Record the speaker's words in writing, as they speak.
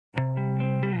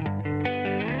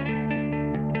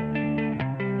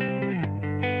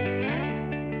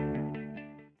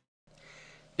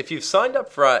If you've signed up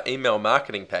for our email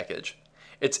marketing package,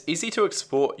 it's easy to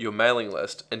export your mailing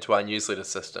list into our newsletter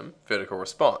system, Vertical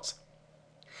Response.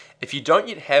 If you don't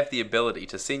yet have the ability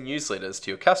to send newsletters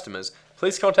to your customers,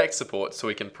 please contact support so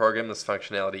we can program this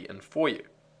functionality in for you.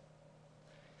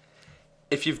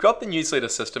 If you've got the newsletter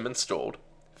system installed,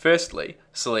 firstly,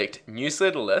 select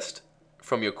Newsletter List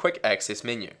from your Quick Access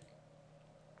menu.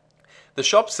 The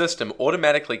shop system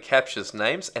automatically captures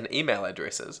names and email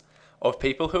addresses of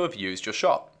people who have used your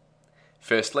shop.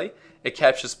 Firstly, it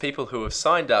captures people who have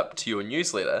signed up to your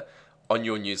newsletter on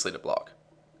your newsletter block.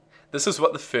 This is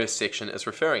what the first section is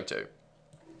referring to.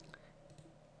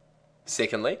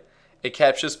 Secondly, it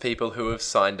captures people who have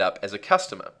signed up as a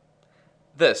customer.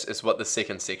 This is what the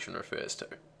second section refers to.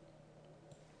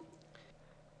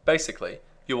 Basically,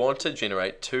 you want to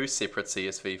generate two separate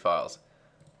CSV files,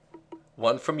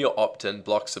 one from your opt-in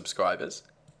block subscribers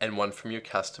and one from your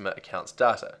customer accounts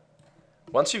data.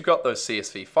 Once you've got those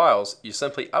CSV files, you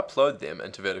simply upload them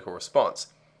into Vertical Response,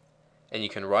 and you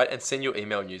can write and send your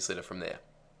email newsletter from there.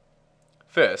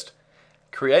 First,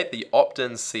 create the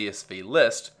opt-in CSV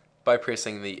list by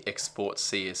pressing the Export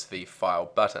CSV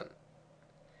File button.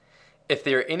 If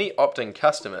there are any opt-in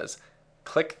customers,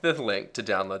 click the link to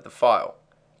download the file.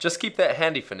 Just keep that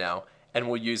handy for now, and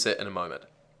we'll use it in a moment.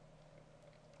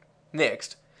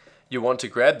 Next, you want to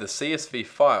grab the CSV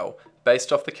file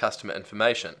based off the customer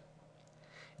information.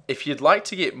 If you'd like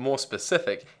to get more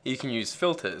specific, you can use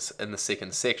filters in the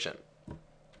second section.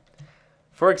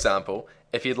 For example,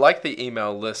 if you'd like the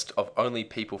email list of only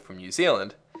people from New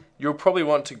Zealand, you'll probably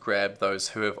want to grab those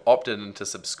who have opted in to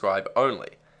subscribe only,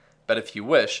 but if you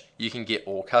wish, you can get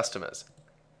all customers.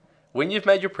 When you've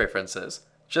made your preferences,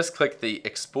 just click the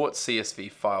Export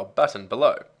CSV File button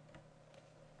below.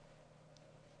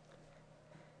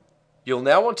 You'll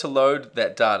now want to load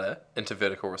that data into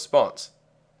Vertical Response.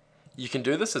 You can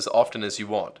do this as often as you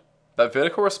want, but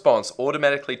Vertical Response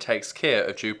automatically takes care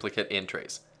of duplicate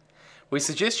entries. We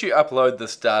suggest you upload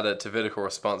this data to Vertical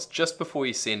Response just before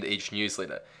you send each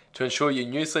newsletter to ensure your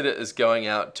newsletter is going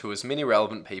out to as many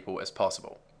relevant people as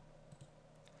possible.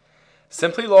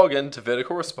 Simply log in to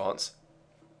Vertical Response.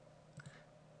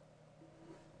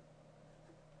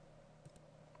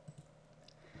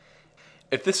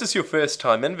 If this is your first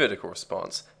time in Vertical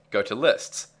Response, go to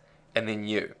Lists, and then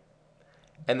New,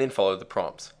 and then follow the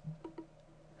prompts.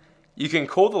 You can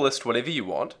call the list whatever you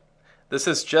want. This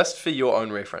is just for your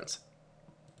own reference.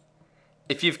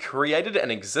 If you've created an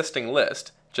existing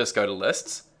list, just go to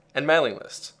Lists and Mailing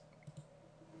Lists.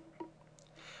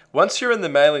 Once you're in the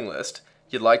mailing list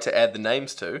you'd like to add the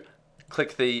names to,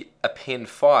 click the Append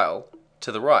File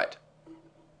to the right.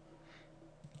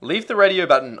 Leave the radio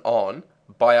button on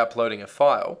by uploading a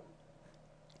file,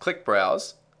 click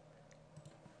Browse,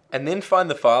 and then find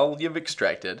the file you've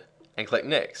extracted and click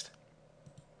Next.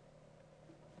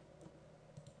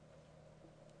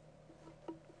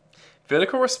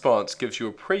 Vertical Response gives you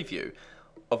a preview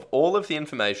of all of the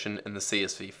information in the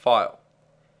CSV file.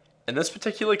 In this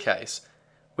particular case,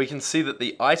 we can see that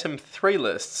the item 3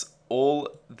 lists all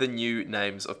the new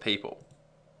names of people.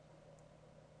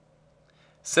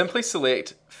 Simply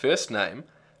select First Name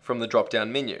from the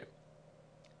drop-down menu.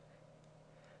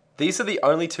 These are the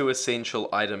only two essential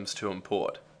items to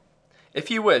import.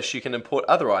 If you wish, you can import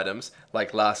other items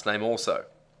like last name also.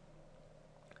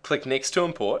 Click Next to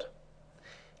import.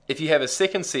 If you have a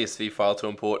second CSV file to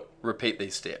import, repeat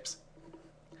these steps.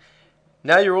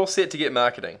 Now you're all set to get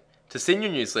marketing. To send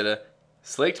your newsletter,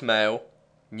 select Mail,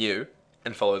 New,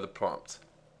 and follow the prompts.